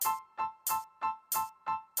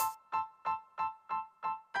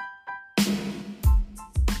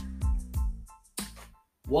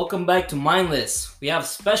Welcome back to Mindless. We have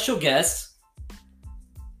special guests.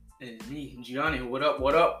 And me, Gianni, what up,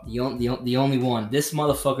 what up? The only one. This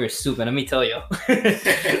motherfucker is stupid, let me tell you.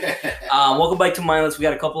 Welcome back to Mindless. We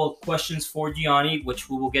got a couple of questions for Gianni, which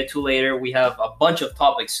we will get to later. We have a bunch of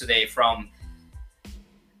topics today from...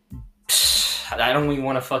 I don't even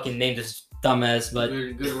want to fucking name this dumbass, but...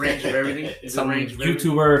 Good range of everything. Some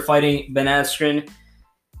YouTuber fighting Ben Askren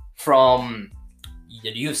from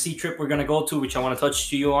the UFC trip we're going to go to, which I want to touch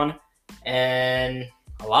to you on. And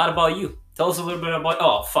a lot about you. Tell us a little bit about...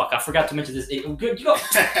 Oh, fuck. I forgot to mention this. Good.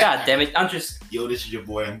 God damn it. Yo, this is your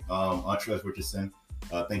boy, Andres Richardson.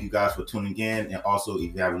 Thank you guys for tuning in. And also,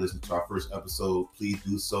 if you haven't listened to our first episode, please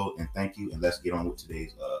do so. And thank you. And let's get on with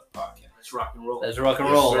today's podcast. Let's rock and roll. Let's rock and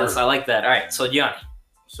roll. Yes, I like that. All right. So, Gianni.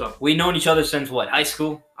 So we've known each other since what? High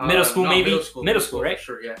school? Middle school, maybe? Middle school, right?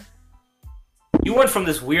 Sure, yeah. You went from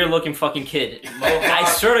this weird-looking fucking kid.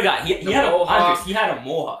 I swear to God, he had a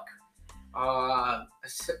mohawk.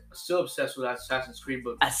 Still obsessed with Assassin's Creed,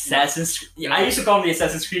 but Assassin's Creed. Yeah, I used to call him the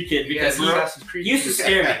Assassin's Creed kid because he used to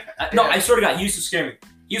scare me. No, I swear to God, he used to scare me.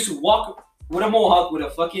 He used to walk with a mohawk with a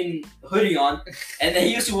fucking hoodie on, and then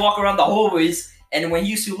he used to walk around the hallways. And when he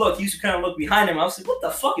used to kind of look behind him. I was like, "What the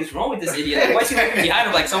fuck is wrong with this idiot? Like, why is he looking behind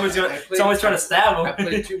him like someone's trying to stab him?" I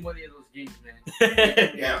played too many of those games, man.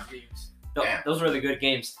 Yeah. No, those were the good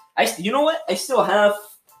games. You know what? I still have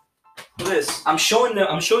this. I'm showing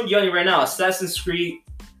Gianni right now. Assassin's Creed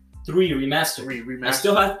 3 remastered. I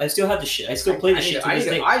still have the shit. I still play the shit to this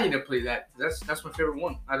day. I need to play that. That's my favorite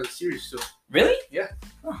one out of the series. So really? Yeah.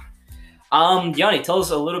 Oh. Gianni, tell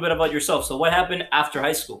us a little bit about yourself. So what happened after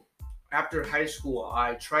high school? After high school,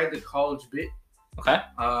 I tried the college bit. Okay.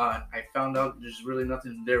 I found out there's really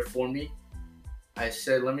nothing there for me. I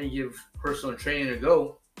said, let me give personal training a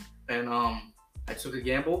go, and I took a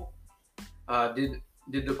gamble.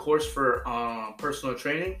 Did the course for personal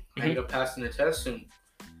training. I ended up passing the test, and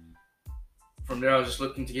from there I was just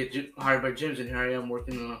looking to get hired by gyms, and here I am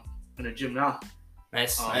working in a gym now.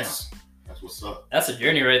 Nice. That's what's up. That's a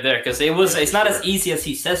journey right there, because it's not as easy as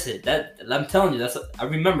he says it. That I'm telling you, I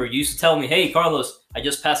remember you used to tell me, "Hey, Carlos, I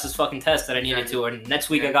just passed this fucking test that I needed to, and next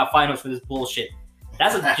week I got finals for this bullshit."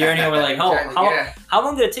 That's a journey where like, how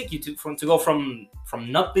long did it take you to go from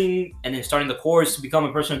nothing and then starting the course to become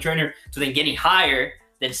a personal trainer to then getting higher,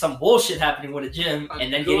 then some bullshit happening with a gym,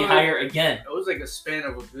 and then getting higher again? It was like a span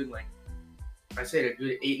of a good, I say a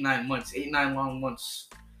good 8-9 months, 8-9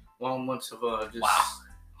 long months of just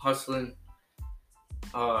hustling.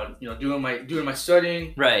 Doing my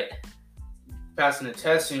studying, right? Passing the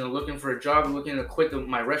test, looking for a job, looking to quit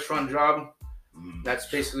my restaurant job. That's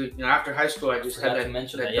basically, after high school, I just had that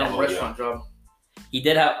dumb restaurant job. He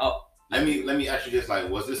did have. Let me ask you this: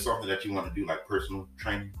 was this something that you want to do, like personal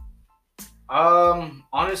training?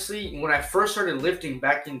 Honestly, when I first started lifting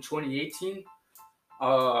back in 2018,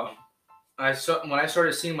 when I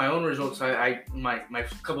started seeing my own results, my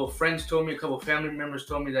couple of friends told me, a couple of family members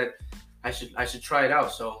told me that I should try it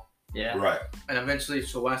out. So yeah, right. And eventually,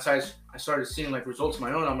 so when I started seeing results of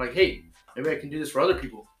my own, I'm like, hey, maybe I can do this for other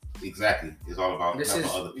people. Exactly, it's all about other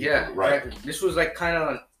people. Yeah, right. Exactly. This was kind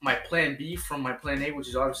of my plan B from my plan A, which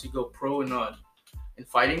is obviously go pro in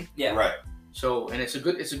fighting. Yeah, right. So, and it's a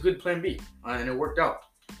good plan B, and it worked out.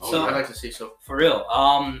 So I like to say so. For real,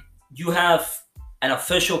 you have an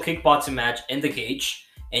official kickboxing match in the cage,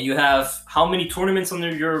 and you have how many tournaments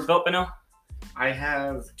under your belt by now? I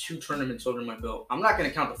have 2 tournaments under my belt. I'm not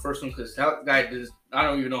gonna count the first one because that guy I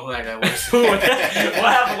don't even know who that guy was. What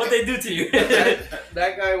happened? What they do to you?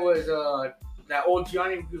 that guy was that old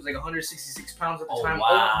Gianni. He was 166 pounds at the time.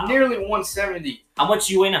 Wow. Nearly 170. How much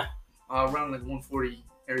you weigh now? Around 140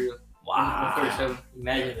 area. Wow. 137.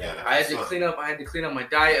 Imagine that. I had to clean up my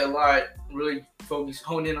diet a lot. Really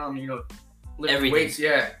hone in on lifting everything. weights.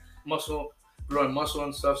 Yeah, growing muscle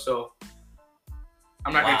and stuff. So.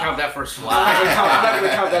 I'm not going to count that first one. Wow. I'm not going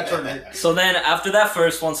to count that tournament. So then, after that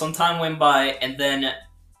first one, some time went by, and then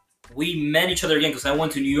we met each other again because I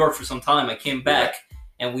went to New York for some time. I came back,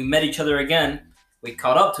 and we met each other again. We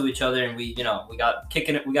caught up to each other, and we got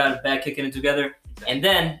kicking it. We got back kicking it together. Exactly. And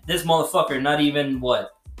then this motherfucker, not even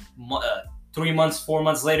 3 months, 4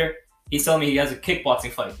 months later, he's telling me he has a kickboxing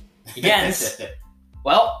fight against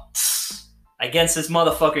against this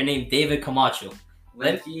motherfucker named David Camacho.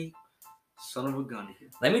 Son of a gun.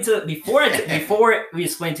 Let me tell before we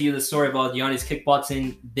explain to you the story about Gianni's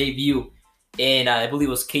kickboxing debut in I believe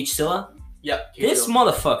it was Cage Silla. Yeah. This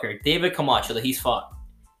motherfucker, David Camacho, that he's fought.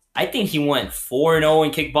 I think he went 4-0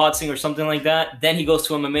 in kickboxing or something like that. Then he goes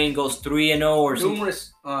to MMA and goes 3-0 or something.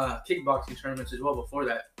 Numerous kickboxing tournaments as well before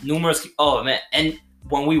that. Oh man, and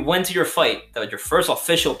when we went to your fight, your first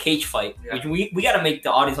official cage fight, which we got to make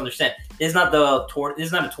the audience understand. It's not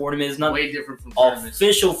It's not a tournament. It's not way different from tournaments.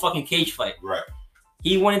 Official fucking cage fight. Right.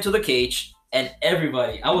 He went into the cage, and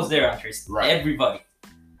everybody, I was there, Andres. Right. Everybody.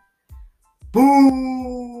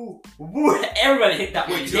 Boo! Boo! Everybody hit that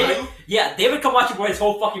way. David Camacho brought his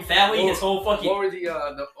whole fucking family, his whole fucking. What were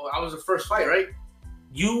I was the first fight, right?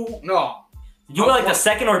 No. You were like the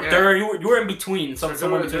second or third. You were in between. There's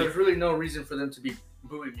really no reason for them to be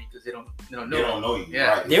booing me because they don't know you.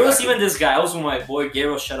 Yeah. Right, there was even this guy. I was with my boy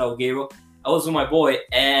Gabriel. Shout out Gabriel. I was with my boy,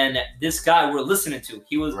 and this guy we're listening to.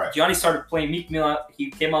 Gianni started playing Meek Mill. He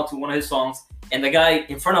came out to one of his songs, and the guy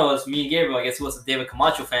in front of us, me and Gabriel, I guess he was a David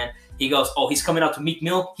Camacho fan. He goes, "Oh, he's coming out to Meek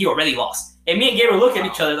Mill. He already lost." And me and Gabriel look at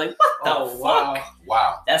each other like, "What the fuck?"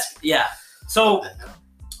 Wow. So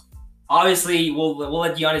obviously, we'll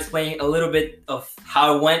let Gianni explain a little bit of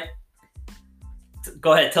how it went.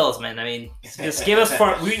 Go ahead, tell us, man. I mean, just give us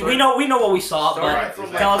we know what we saw, but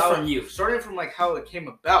tell us from you. Starting from like how it came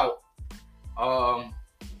about. I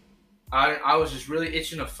was just really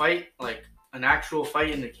itching to fight, like an actual fight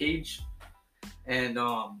in the cage, and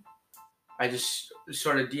I just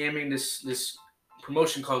started DMing this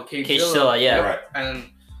promotion called Cagezilla, yeah. Right.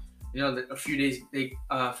 And a few days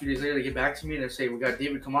later they get back to me and they say, "We got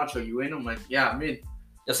David Camacho. You in?" I'm like, "Yeah, I'm in."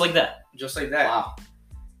 Just like that. Wow.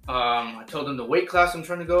 I told them the weight class I'm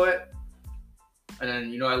trying to go at, and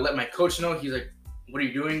then I let my coach know. He's like, "What are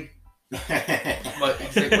you doing?" But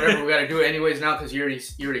he's like, "Whatever, we got to do it anyways now because you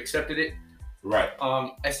already accepted it." Right.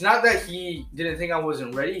 It's not that he didn't think I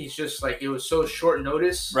wasn't ready. He's just like it was so short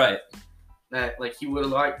notice. Right. That like he would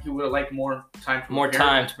have liked more time to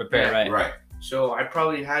prepare. Yeah. Right. So I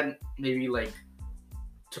probably had maybe like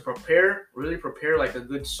really prepare like a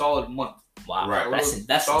good solid month. Wow. Right.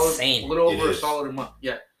 That's insane. A little over a solid month.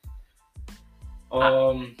 Yeah.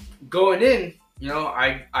 Going in,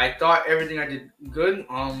 I thought everything I did good.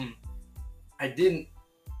 I didn't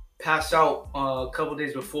pass out a couple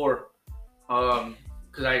days before,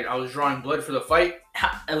 because I was drawing blood for the fight.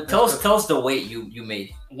 Tell us the weight you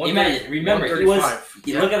made. Remember, he was.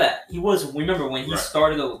 Look at that. He was. Remember when he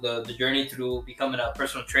started the journey through becoming a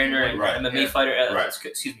personal trainer and MMA fighter.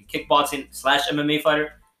 Excuse me, kickboxing / MMA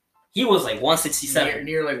fighter. He was like 167.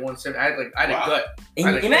 Near like 170. I had a gut.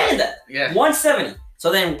 Imagine that. Yeah. 170. So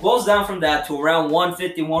then goes down from that to around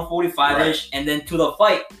 150, 145-ish, and then to the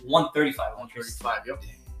fight, 135. 135, yep.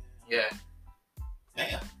 Yeah.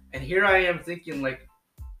 Damn. And here I am thinking like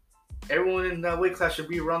everyone in that weight class should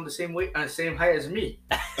be around the same height as me.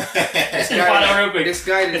 This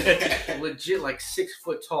guy is legit like 6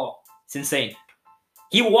 foot tall. It's insane.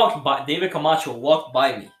 David Camacho walked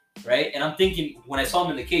by me, right? And I'm thinking when I saw him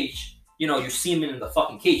in the cage, you see him in the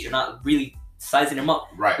fucking cage. You're not really sizing him up.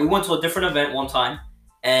 Right. We went to a different event one time,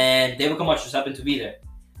 and David Camacho just happened to be there.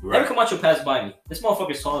 Right. David Camacho passed by me. This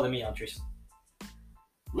motherfucker is taller than me, Andres.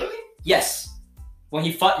 Really? Yes. When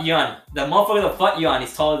he fought Gianni. The motherfucker that fought Gianni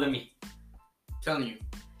is taller than me. I'm telling you,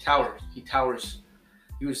 towers. He towers.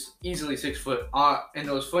 He was easily 6 foot. And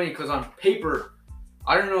it was funny because on paper,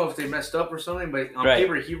 I don't know if they messed up or something, but on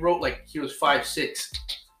paper he wrote like he was 5'6".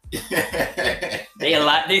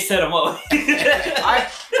 They set him up. To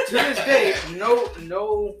this day,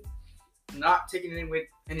 no, not taking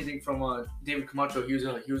anything from David Camacho. He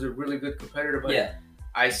was a really good competitor, but yeah.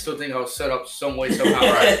 I still think I was set up some way somehow.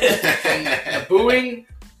 Right? And the booing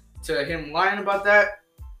to him lying about that,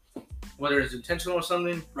 whether it's intentional or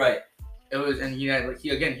something, right? It was, and he had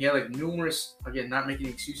like numerous, not making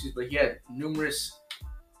excuses, but he had numerous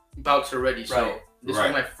bouts already. So this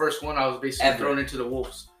was my first one. I was basically thrown into the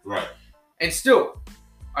wolves. Right. And still,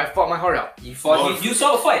 I fought my heart out. You fought. You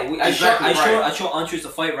saw the fight. I showed Andres the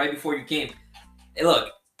fight right before you came. Hey,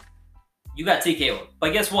 look, you got TKO,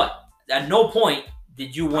 but guess what? At no point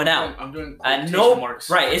did you win out. I'm doing marks.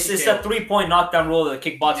 Right. It's a 3-point knockdown rule of the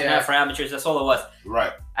kickboxing for amateurs. That's all it was.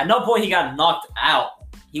 Right. At no point he got knocked out.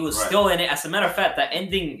 He was still in it. As a matter of fact, that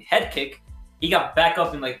ending head kick, he got back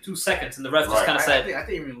up in like 2 seconds, and the ref just kind of said, I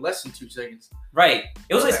think even less than 2 seconds. Right.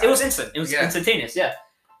 It was instant. It was instantaneous. Yeah.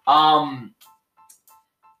 Wow.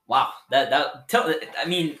 I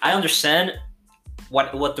mean, I understand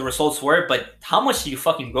what the results were, but how much do you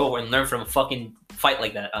fucking grow and learn from a fucking fight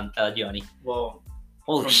like that, Gianni? Well,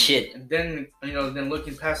 holy shit. And then then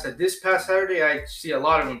looking past that, this past Saturday, I see a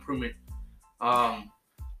lot of improvement. My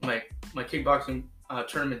kickboxing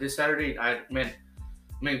tournament this Saturday,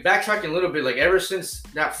 backtracking a little bit, like ever since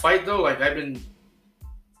that fight though, like I've been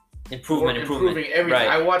improving everything. Right.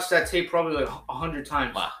 I watched that tape probably like 100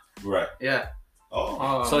 times. Wow. Right. Yeah.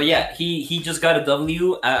 Oh. So yeah, he just got a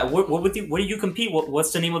W. What did you compete?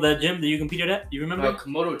 What's the name of that gym that you competed at? Do you remember?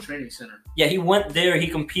 Komodo Training Center. Yeah, he went there. He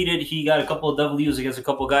competed. He got a couple of W's against a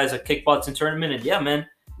couple of guys at kickboxing tournament. And yeah, man,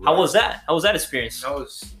 how was that? How was that experience? That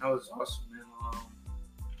was awesome, man.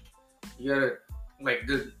 You gotta like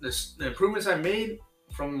the improvements I made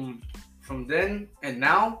from then and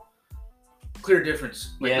now, clear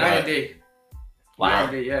difference. Like night and day. Wow. Night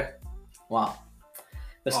and day, yeah. Wow.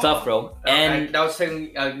 Good stuff, bro. And that was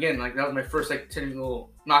technically again like that was my first like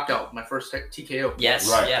technical knockout, my first TKO. Yes,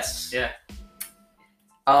 Right. yes. Yeah.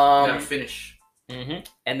 Gotta finish.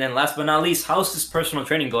 And then last but not least, how's this personal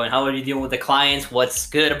training going? How are you dealing with the clients? What's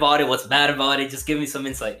good about it? What's bad about it? Just give me some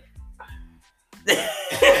insight. You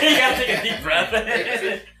gotta take a deep breath.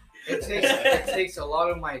 It takes a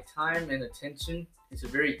lot of my time and attention. It's a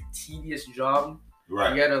very tedious job.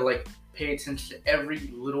 Right. You gotta like pay attention to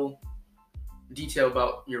every little detail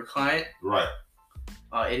about your client. Right.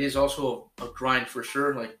 It is also a grind for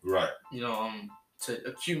sure. Like Right. To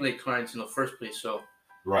accumulate clients in the first place. So.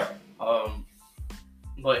 Right.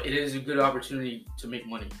 But it is a good opportunity to make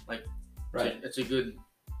money. Like, right. It's a good.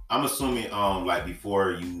 I'm assuming, like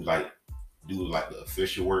before you like do like the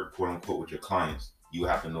official work, quote unquote, with your clients, you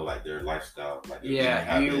have to know like their lifestyle, like their eating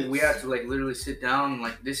habits. We have to like literally sit down. And,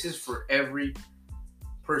 like this is for every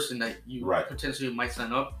person that you potentially might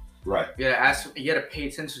sign up. Right. You gotta ask. You gotta pay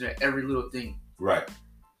attention to every little thing. Right.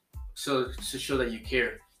 So to show that you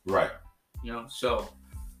care. Right. So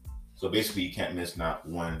basically, you can't miss not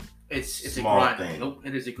one. It's small a grind. thing. Nope,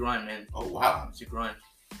 it is a grind, man. Oh wow. It's a grind,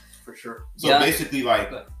 for sure. So basically, like,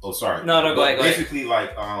 oh sorry. No, go ahead. Basically,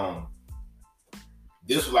 like,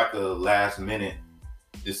 this was like a last minute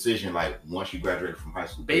decision. Like once you graduated from high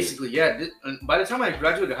school. Basically, yeah. By the time I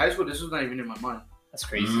graduated high school, this was not even in my mind. That's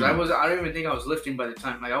crazy. I don't even think I was lifting by the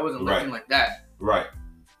time. Like I wasn't lifting like that. Right.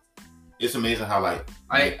 It's amazing how like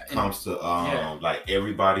it comes to like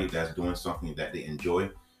everybody that's doing something that they enjoy.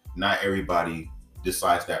 Not everybody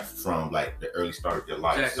decides that from like the early start of their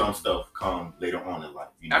life. Exactly. Some stuff come later on in life.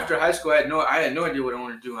 After high school, I had no idea what I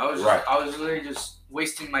wanted to do. I was literally just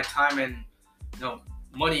wasting my time and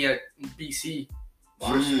money at BC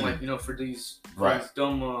for these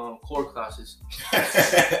dumb core classes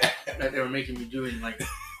that they were making me do. And like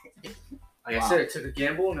I said, I took a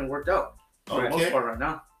gamble and it worked out for the most part right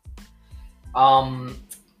now.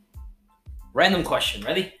 Random question.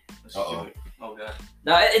 Ready? Oh god.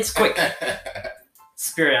 No, it's quick.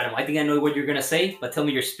 Spirit animal. I think I know what you're gonna say, but tell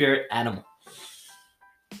me your spirit animal.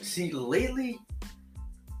 See, lately,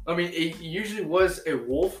 I mean, it usually was a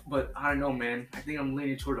wolf, but I don't know, man. I think I'm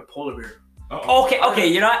leaning toward a polar bear. Okay.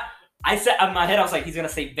 You know what? I said in my head, I was like, he's gonna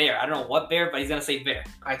say bear. I don't know what bear, but he's gonna say bear.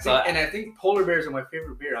 I think polar bears are my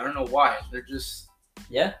favorite bear. I don't know why. They're just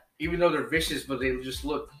even though they're vicious, but they just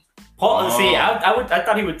look. See, I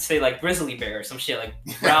thought he would say like grizzly bear or some shit like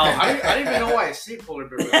brown. I didn't even know why I say polar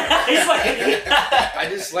bear. I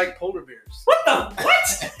just like polar bears. What?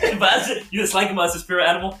 But you just like him as a spirit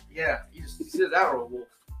animal? Yeah, either that or a wolf.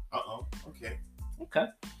 Okay.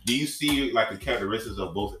 Do you see like the characteristics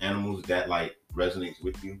of both animals that like resonates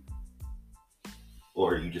with you,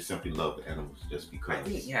 or you just simply love the animals just because? I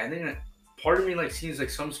think that part of me like sees like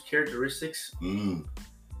some characteristics.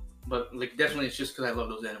 But like definitely, it's just because I love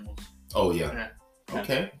those animals. Oh yeah.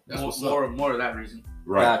 Okay. That's more of that reason.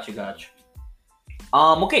 Right. Gotcha.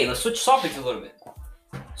 Okay, let's switch topics a little bit.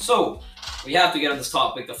 So we have to get on this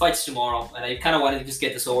topic. The fight's tomorrow, and I kind of wanted to just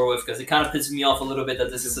get this over with because it kind of pisses me off a little bit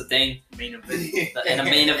that this is a thing. Main event. In a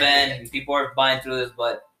main event, and people are buying through this.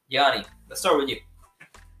 But Yanni, let's start with you.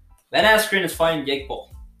 Ben Askren is fighting Jake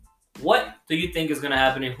Paul. What do you think is going to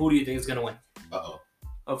happen, and who do you think is going to win?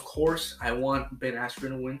 Of course, I want Ben Askren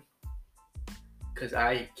to win. Because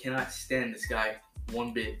I cannot stand this guy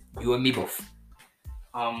one bit. You and me both.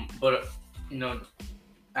 But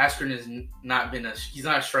Askren has not been he's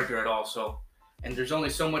not a striker at all. So, and there's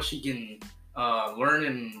only so much he can learn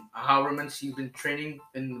in however months he's been training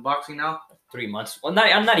in boxing now. 3 months. Well,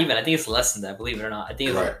 I'm not even. I think it's less than that. Believe it or not. I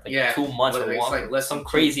think it's like 2 months or it's like less some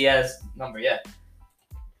crazy ass number. Yeah.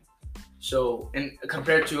 So, and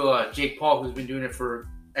compared to Jake Paul, who's been doing it for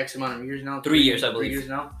X amount of years now. 3 years, I believe. 3 years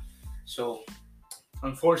now. So.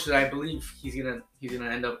 Unfortunately, I believe he's gonna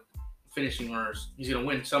end up finishing or he's gonna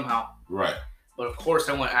win somehow. Right. But of course,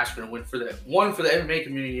 I want Askren to win for the MMA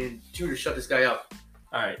community and 2 to shut this guy up.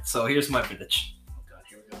 All right. So here's my prediction. Oh God,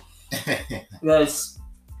 here we go. Guys,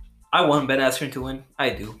 I want Ben Askren to win. I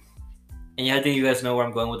do. And I think you guys know where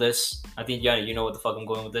I'm going with this. I think Yanni, you know what the fuck I'm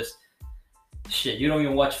going with this. Shit, you don't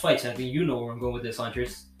even watch fights. I think you know where I'm going with this,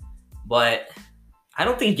 Andres. But I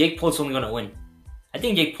don't think Jake Paul's only gonna win. I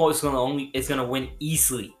think Jake Paul is gonna win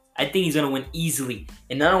easily. I think he's gonna win easily.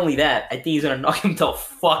 And not only that, I think he's gonna knock him the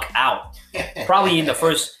fuck out. Probably in the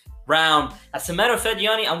first round. As a matter of fact,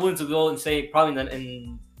 Yanni, I'm willing to go and say probably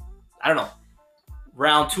in I don't know,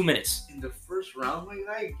 round 2 minutes. In the first round, my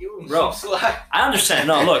guy, give him Bro, some slack. I understand.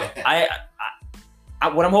 No, look, I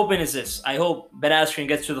what I'm hoping is this. I hope Ben Askren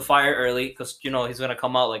gets to the fire early because, you know, he's going to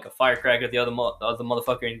come out like a firecracker, the other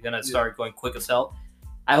motherfucker, and he's going to start going quick as hell.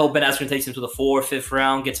 I hope Ben Askren takes him to the 4th, 5th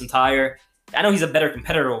round, gets him tired. I know he's a better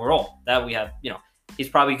competitor overall. That we have, you know, he's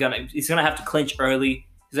probably going to have to clinch early.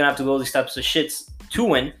 He's going to have to go these types of shits to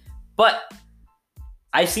win. But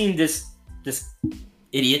I've seen this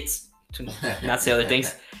idiots, to not say other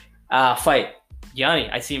things, fight. Yanni,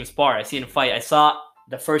 I see him spar. I see him fight. I saw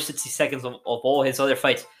the first 60 seconds of all his other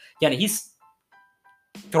fights. Yanni, he's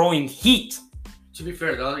throwing heat. To be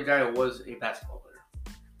fair, the other guy was a basketball player.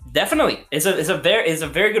 Definitely. It's a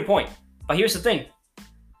very good point. But here's the thing.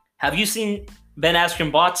 Have you seen Ben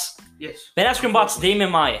Askren bots? Yes. Ben Askren bots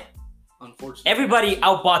Damian Maia. Unfortunately. Everybody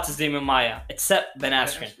outbots Damian Maia except Ben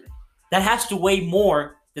Askren. That has to weigh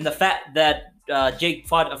more than the fact that Jake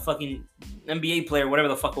fought a fucking NBA player, whatever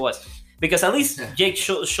the fuck it was. Because at least Jake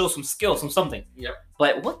shows some skill, something. Yep.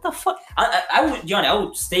 But what the fuck? I would, Johnny, I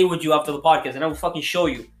would stay with you after the podcast and I would fucking show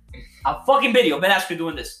you a fucking video of Ben Askren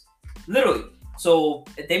doing this. Literally. So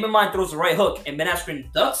Damian Maia throws the right hook and Ben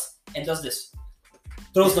Askren ducks and does this.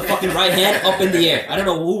 Throws the fucking right hand up in the air. I don't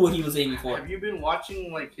know who he was aiming for. Have you been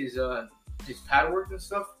watching like his pad work and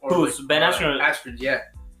stuff? Or who's like, Ben Askren? Askren's, yeah.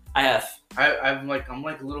 I have. I'm like a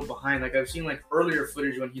little behind. Like I've seen like earlier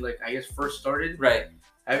footage when he like I guess first started. Right.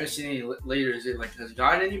 I haven't seen any later. Is it like has it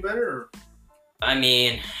gotten any better? Or? I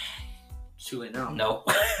mean, it's too late now. No.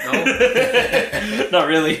 No. Not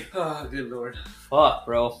really. Oh, good lord. Fuck,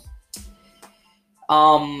 bro.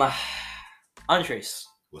 Andres.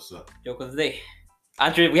 What's up? Joke of the day.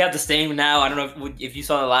 Andre, we have the same now. I don't know if you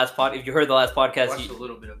saw the last if you heard the last podcast. I watched a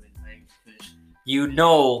little bit of it. I finished. You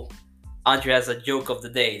know, Andre has a joke of the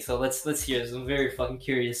day. So let's hear this. I'm very fucking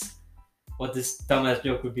curious what this dumbass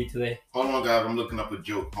joke would be today. Hold on, guys. I'm looking up a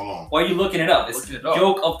joke. Hold on. Why are you looking it up? It's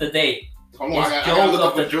joke of the day. Hold on. I gotta look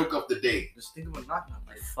up a joke of the day. Just think of a knock.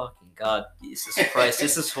 My fucking God. Jesus Christ.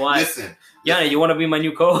 This is why. Listen. Yanni, you want to be my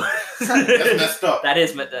new co-host? That's messed up. That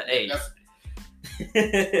is hey.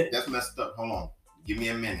 That's messed up. Hold on. Give me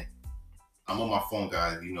a minute. I'm on my phone,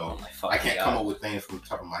 guys. You know, I can't come up with things from the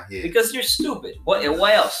top of my head. Because you're stupid. What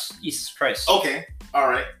else? Jesus Christ. Okay. All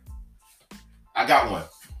right. I got one.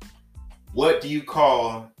 What do you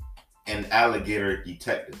call an alligator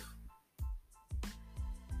detective?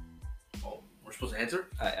 Oh, we're supposed to answer?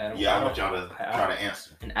 I want y'all to try to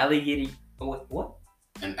answer. An alligator. What?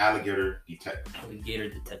 An alligator detective. Alligator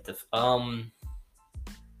detective. I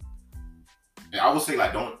would say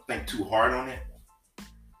don't think too hard on it,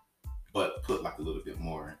 but put a little bit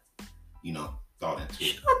more, thought into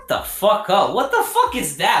it. Shut the fuck up! What the fuck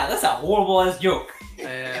is that? That's a horrible ass joke.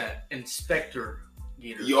 Inspector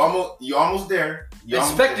Gator. You almost there.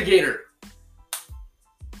 Inspectigator.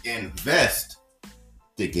 Invest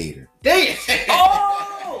the gator. Dang it!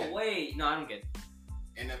 Oh wait, no, I don't get it.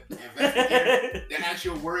 And investigator. The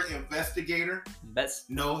actual word investigator. Best.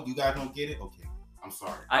 No, you guys don't get it. Okay. I'm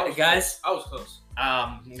sorry. Guys, I was close.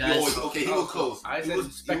 Guys, he was close. I said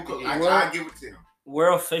inspectigator. I give it to him.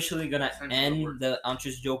 We're officially gonna end the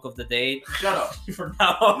Andres joke of the day. Shut up. From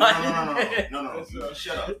now on. No. You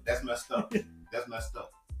shut up. That's messed up.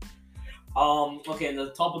 Okay, and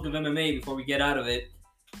the topic of MMA before we get out of it,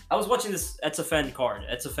 I was watching this Etzafen card.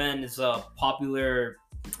 Etzafen is a popular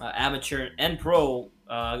amateur and pro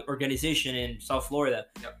organization in South Florida.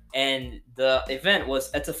 Yep. And the event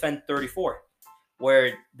was Etzafen 34,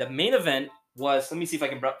 where the main event was, let me see if I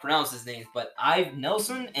can pronounce his names, but Ive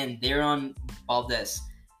Nelson and Darren Valdez.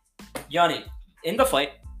 Yanni, in the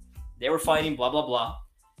fight, they were fighting, blah, blah, blah.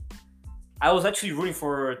 I was actually rooting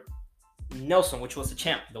for Nelson, which was the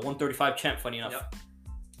champ, the 135 champ, funny enough. Yep.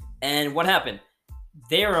 And what happened?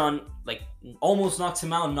 Darren, almost knocked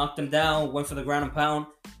him out, knocked him down, went for the ground and pound,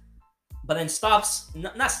 but then stops,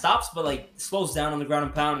 not stops, but slows down on the ground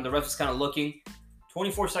and pound, and the ref is kind of looking.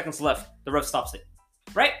 24 seconds left, the ref stops it.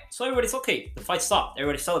 Right? So everybody's okay. The fight stopped.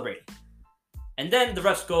 Everybody's celebrating. And then the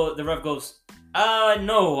ref goes,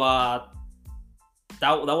 no,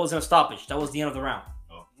 that wasn't a stoppage. That was the end of the round.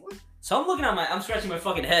 Oh, what? So I'm scratching my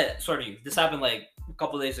fucking head. Sorry, this happened a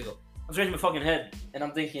couple days ago. I'm scratching my fucking head, and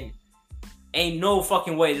I'm thinking, ain't no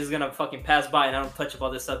fucking way this is gonna fucking pass by and I don't touch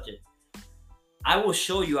about this subject. I will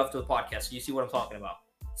show you after the podcast so you see what I'm talking about.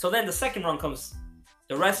 So then the second round comes.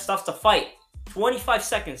 The ref stops the fight 25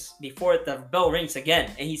 seconds before the bell rings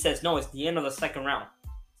again, and he says, no, it's the end of the second round.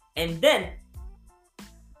 And then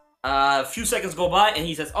A few seconds go by, and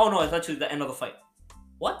he says, "Oh no, it's actually the end of the fight."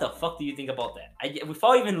 What the fuck do you think about that?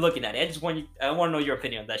 Without even looking at it, I want to know your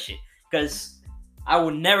opinion on that shit, because I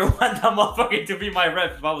would never want that motherfucker to be my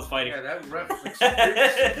ref if I was fighting. Yeah, that ref was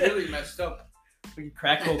really messed up. Freaking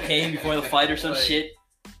crack cocaine before the fight or some shit.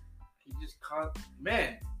 He just caught.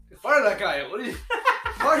 Man, fire that guy. What is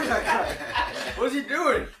fire that guy? What's he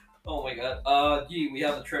doing? Oh my god. We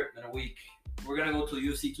have a trip in a week. We're gonna go to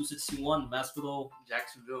UFC 261, Masvidal.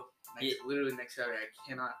 Jacksonville. Literally next Saturday. I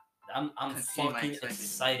cannot. I'm fucking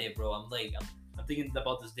excited, bro. I'm thinking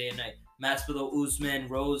about this day and night. Masvidal, Usman,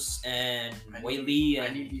 Rose, and Weili.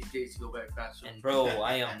 I need these days to go back faster. And bro,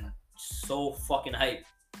 I am so fucking hyped.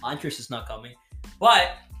 Montress is not coming,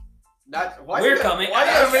 but we're coming.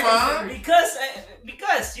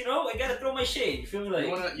 Because you know I gotta throw my shade. You feel me?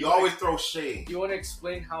 Like you always throw shade. You want to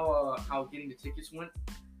explain how getting the tickets went?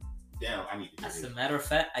 Damn, I need to. As a matter of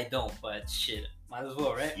fact, I don't. But shit, might as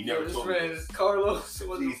well, right? You never told me this. Carlos.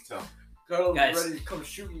 Please tell me. Carlos was ready to come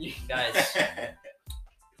shoot me. Guys,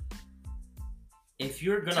 if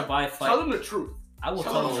you're gonna buy a fight, tell them the truth. I will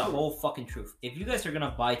tell them the whole fucking truth. If you guys are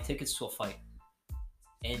gonna buy tickets to a fight,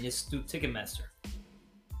 and it's through Ticketmaster,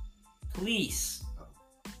 please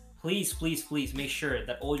make sure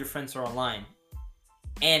that all your friends are online,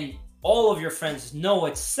 and all of your friends know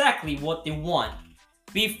exactly what they want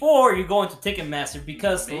before you go into Ticketmaster,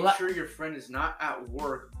 because make sure your friend is not at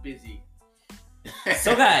work busy.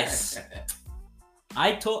 So guys,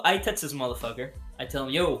 I text this motherfucker. I tell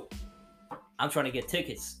him, yo, I'm trying to get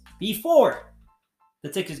tickets before the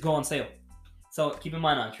tickets go on sale. So keep in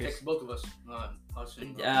mind, Andres. Text both of us.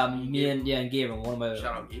 Me and Gabriel, one of my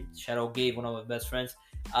shout out Gabe, one of my best friends.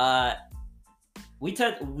 What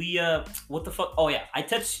the fuck? Oh yeah, I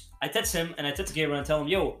text him and I text Gabriel and tell him,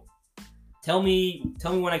 yo, tell me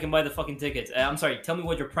when I can buy the fucking tickets. I'm sorry, tell me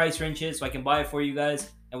what your price range is so I can buy it for you guys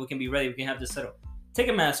and we can be ready. We can have this settled.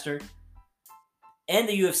 Ticketmaster and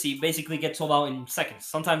the UFC basically get sold out in seconds,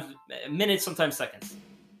 sometimes minutes, sometimes seconds.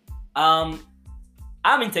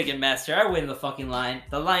 I'm in Ticketmaster. I wait in the fucking line.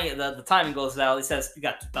 The timing goes out. It says you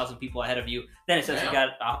got 2,000 people ahead of you. Then it says you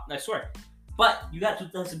got, I swear, but you got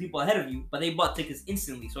 2,000 people ahead of you. But they bought tickets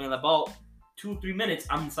instantly. So in about 2-3 minutes,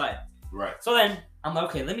 I'm inside. Right. So then I'm like,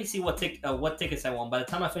 okay, let me see what tickets I want. By the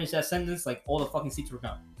time I finish that sentence, like all the fucking seats were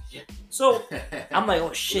gone. Yeah. So I'm like,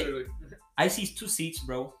 oh shit. Literally. I see 2 seats,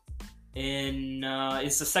 bro. And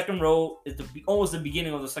it's the second row. It's almost the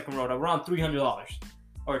beginning of the second row. Around $300.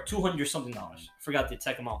 Or $200 something. Forgot the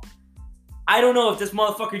exact amount. I don't know if this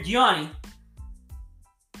motherfucker Gianni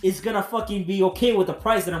is gonna fucking be okay with the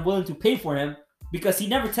price that I'm willing to pay for him, because he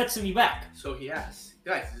never texted me back. So he asked,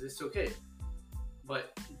 guys, is this okay?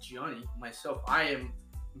 But Gianni, myself, I am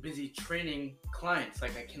busy training clients.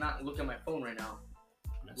 Like I cannot look at my phone right now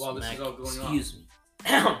while this is all going on. Excuse me.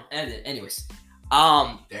 Anyways,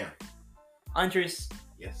 damn. Andres.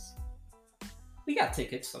 Yes. We got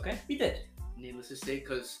tickets, okay? We did. Needless to say,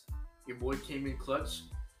 because your boy came in clutch.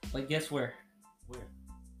 Like, guess where?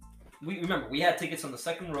 We had tickets on the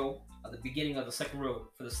second row, at the beginning of the second row,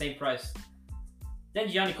 for the same price. Then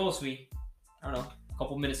Gianni calls me, I don't know, a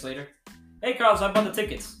couple minutes later. Hey, Carlos, I bought the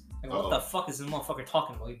tickets. I go, what the fuck is this motherfucker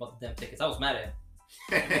talking about? He bought the damn tickets. I was mad at him.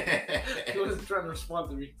 He wasn't trying to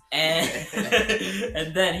respond to me.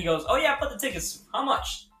 And then he goes, oh yeah, I bought the tickets. How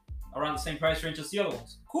much? Around the same price range as the other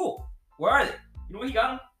ones. Cool. Where are they? You know where he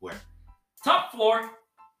got them? Where? Top floor.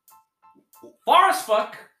 Far as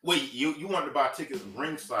fuck. Wait, you wanted to buy tickets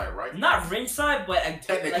ringside, right? Not ringside, but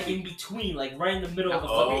like in between, like right in the middle of the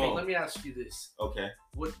fucking thing. Let me ask you this. Okay.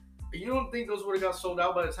 You don't think those would have got sold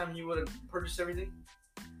out by the time you would have purchased everything?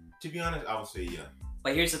 To be honest, I would say yeah.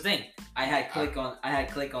 But here's the thing. I had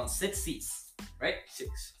click on 6 seats, right?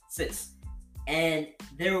 6. And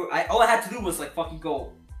all I had to do was like fucking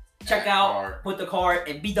go check out, put the card,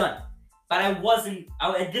 and be done. But I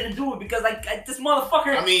didn't do it because this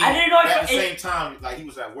motherfucker. I mean, I didn't know. At the same time, like he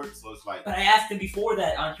was at work, so it's like. But I asked him before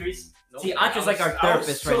that, Andres. See, Andres like our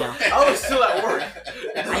therapist right now. I was still at work.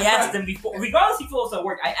 I asked him before, regardless if he was at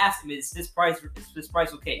work. I asked him, "Is this price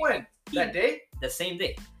okay?" When? That day? The same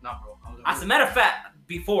day. No, bro. As a matter of fact,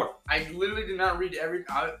 before. I literally did not read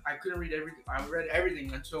I couldn't read everything. I read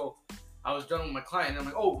everything until I was done with my client. And I'm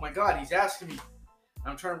like, oh my god, he's asking me.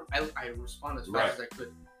 I'm trying to. I respond as fast as I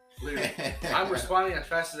could. Literally, I'm responding as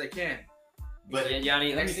fast as I can. But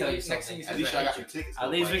Yanni, let me tell you something. At least I got your tickets.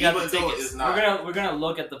 At least we got the tickets. We're gonna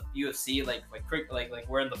look at the UFC like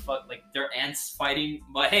we're in the fuck like their ants fighting.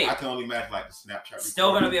 But hey, I can only imagine like the Snapchat.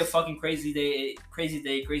 Still gonna be a fucking crazy day,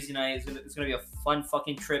 crazy night. It's gonna be a fun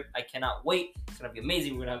fucking trip. I cannot wait. It's gonna be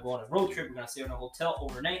amazing. We're gonna go on a road trip. We're gonna stay in a hotel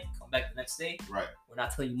overnight. Come back the next day. Right. We're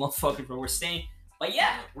not telling you motherfuckers where we're staying. But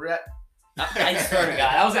yeah, we're at. I swear to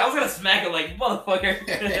God, I was gonna smack it like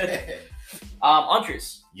motherfucker.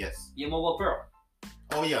 Andres. Yes. Mobile Apparel.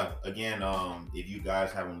 Oh yeah. Again, if you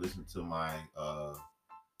guys haven't listened to my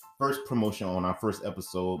first promotion on our first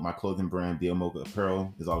episode, my clothing brand Moga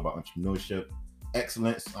Apparel is all about entrepreneurship,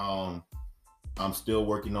 excellence. I'm still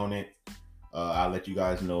working on it. I'll let you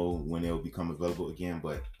guys know when it will become available again,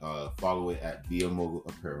 but follow it at Moga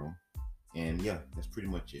Apparel. And yeah, that's pretty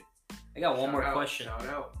much it. I got one more question. Shout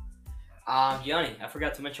out. Yanni, I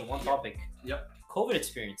forgot to mention one topic. Yep. COVID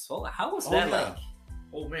experience. Well, how was that like?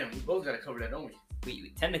 Oh man, we both gotta cover that, don't we?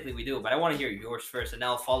 We technically we do, but I want to hear yours first, and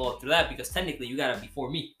I'll follow up through that because technically you got it before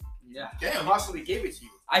me. Yeah. Damn, possibly gave it to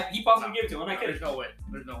you. He possibly gave it to you. I'm not kidding. There's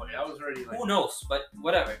no way. I was already like. Who knows? But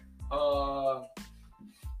whatever.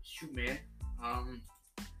 Shoot, man.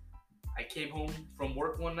 I came home from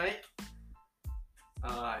work one night.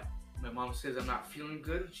 My mom says I'm not feeling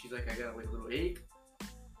good. She's like, I got like a little ache.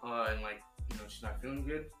 And like, she's not feeling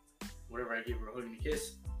good. Whatever, I gave her a hug and a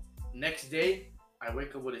kiss. Next day, I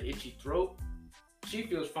wake up with an itchy throat. She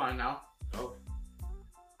feels fine now. So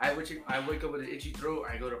I wake up with an itchy throat.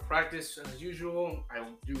 I go to practice as usual.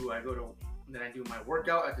 Then I do my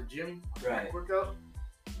workout at the gym. Right. Workout.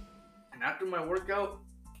 And after my workout,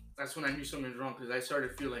 that's when I knew something was wrong because I started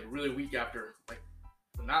to feel like really weak after, like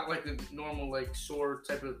not like the normal like sore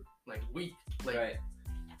type of like weak. Like right.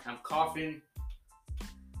 I'm coughing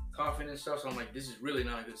and stuff. So I'm like, this is really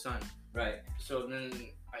not a good sign. Right. So then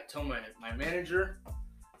I tell my manager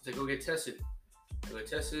to go get tested. I get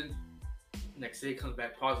tested. Next day it comes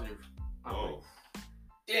back positive. I'm like,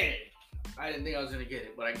 dang! I didn't think I was gonna get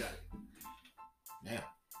it, but I got it. Yeah.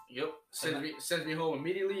 Yep. Sends me home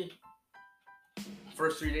immediately.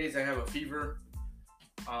 First 3 days I have a fever,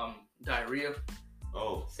 diarrhea.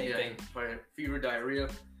 Oh. Same thing. Fever, diarrhea.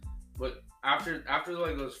 But after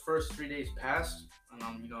like those first 3 days passed, and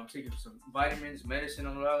I'm taking some vitamins, medicine,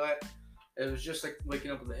 and all that. It was just like waking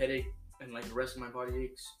up with a headache, and like the rest of my body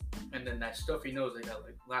aches, and then that stuffy nose that got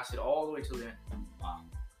like lasted all the way till the end. Wow.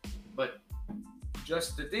 But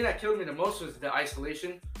just the thing that killed me the most was the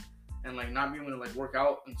isolation, and like not being able to like work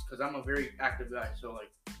out, because I'm a very active guy. So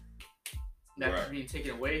like that being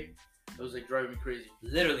taken away, it was like driving me crazy.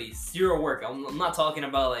 Literally zero work. I'm not talking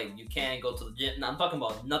about like you can't go to the gym. No, I'm talking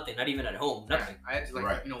about nothing. Not even at home. Nothing. I had to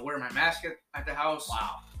like wear my mask at the house.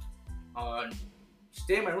 Wow.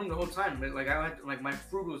 Stay in my room the whole time. Like I had to, like my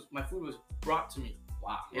food was brought to me.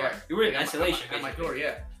 Wow. Yeah. Right. You were in isolation at my door.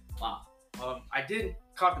 Yeah. Wow. I did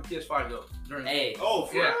cop the PS5 though. Hey. Oh,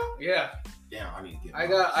 for real? Yeah. Damn, I need to get. I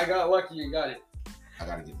got lucky and got it. I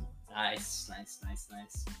gotta get more. Nice.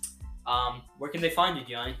 Where can they find you,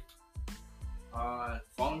 Gianni?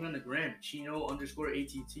 Follow me on the gram,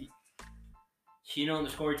 Chino_ATT.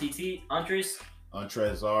 Chino_ATT. Andres?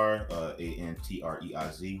 Antrezar,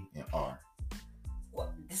 Antreiz, and R.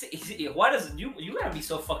 What? Why does you gotta be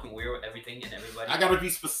so fucking weird with everything and everybody? I gotta be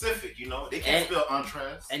specific, They can't spell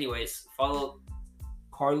Antrez. Anyways, follow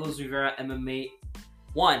Carlos Rivera MMA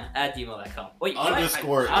 1 at gmail.com. Wait,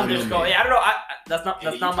 underscore. Yeah, I don't know.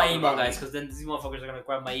 That's not my email, guys, because then these motherfuckers are gonna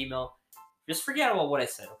grab my email. Just forget about what I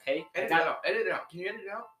said, okay? Edit it out. Can you edit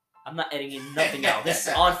it out? I'm not editing nothing out. This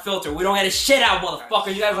is on filter. We don't edit shit out,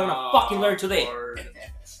 motherfucker. You guys are gonna fucking learn today.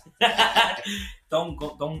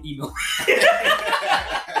 Don't email.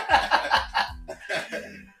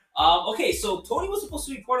 Okay, so Tony was supposed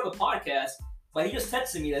to be part of the podcast, but he just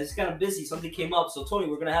texted me that he's kind of busy. Something came up, so Tony,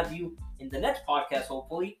 we're gonna have you in the next podcast,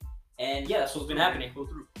 hopefully. And yeah, that's what's been happening. Go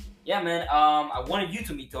through. Yeah, man. I wanted you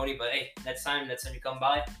to meet Tony, but hey, next time you come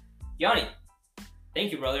by. Yanni,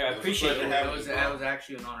 thank you, brother. I appreciate it. That was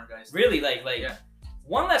actually an honor, guys. Really, like. Yeah.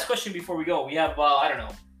 One last question before we go. We have I don't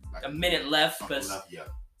know, a minute left. Let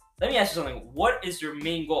me ask you something. What is your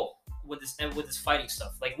main goal with this fighting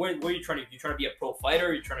stuff? Like, where are you trying to? You trying to be a pro fighter?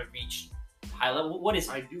 Or you trying to reach high level? What is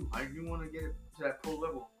it? I do want to get it to that pro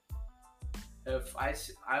level. If I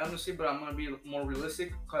honestly, but I'm gonna be more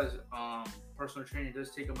realistic because personal training does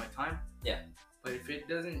take up my time. Yeah. But if it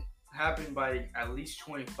doesn't happen by at least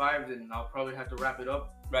 25, then I'll probably have to wrap it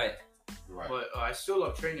up. Right. But I still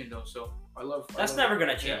love training though, so I love. That's never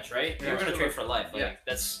gonna change, right? Yeah, You're gonna train for life. Like, yeah.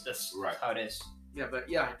 That's right. how it is. Yeah, but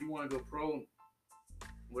yeah, I do want to go pro.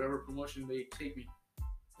 Whatever promotion they take me.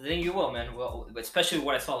 I think you will, man. Well, especially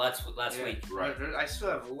what I saw last week. Right. I still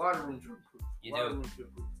have a lot of room to improve.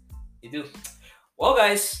 You do. Well,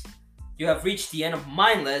 guys, you have reached the end of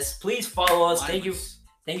Mindless. Please follow us. Mindless.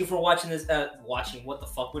 Thank you for watching this. Watching? What the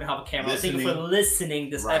fuck? We don't have a camera. Listening. Thank you for listening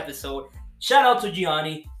this episode. Shout out to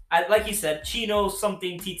Gianni. Like he said, Chino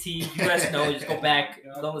something TT. You guys know. Just go back.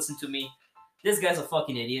 Don't listen to me. This guy's a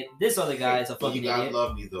fucking idiot. This other guy is a But fucking you guys idiot.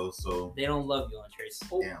 love me though, so They don't love you on Trace.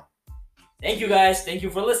 damn. Thank you guys. Thank you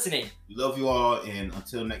for listening. We love you all, and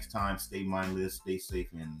until next time, stay mindless, stay safe,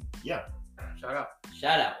 and yeah. Shout out.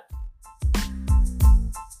 Shout out.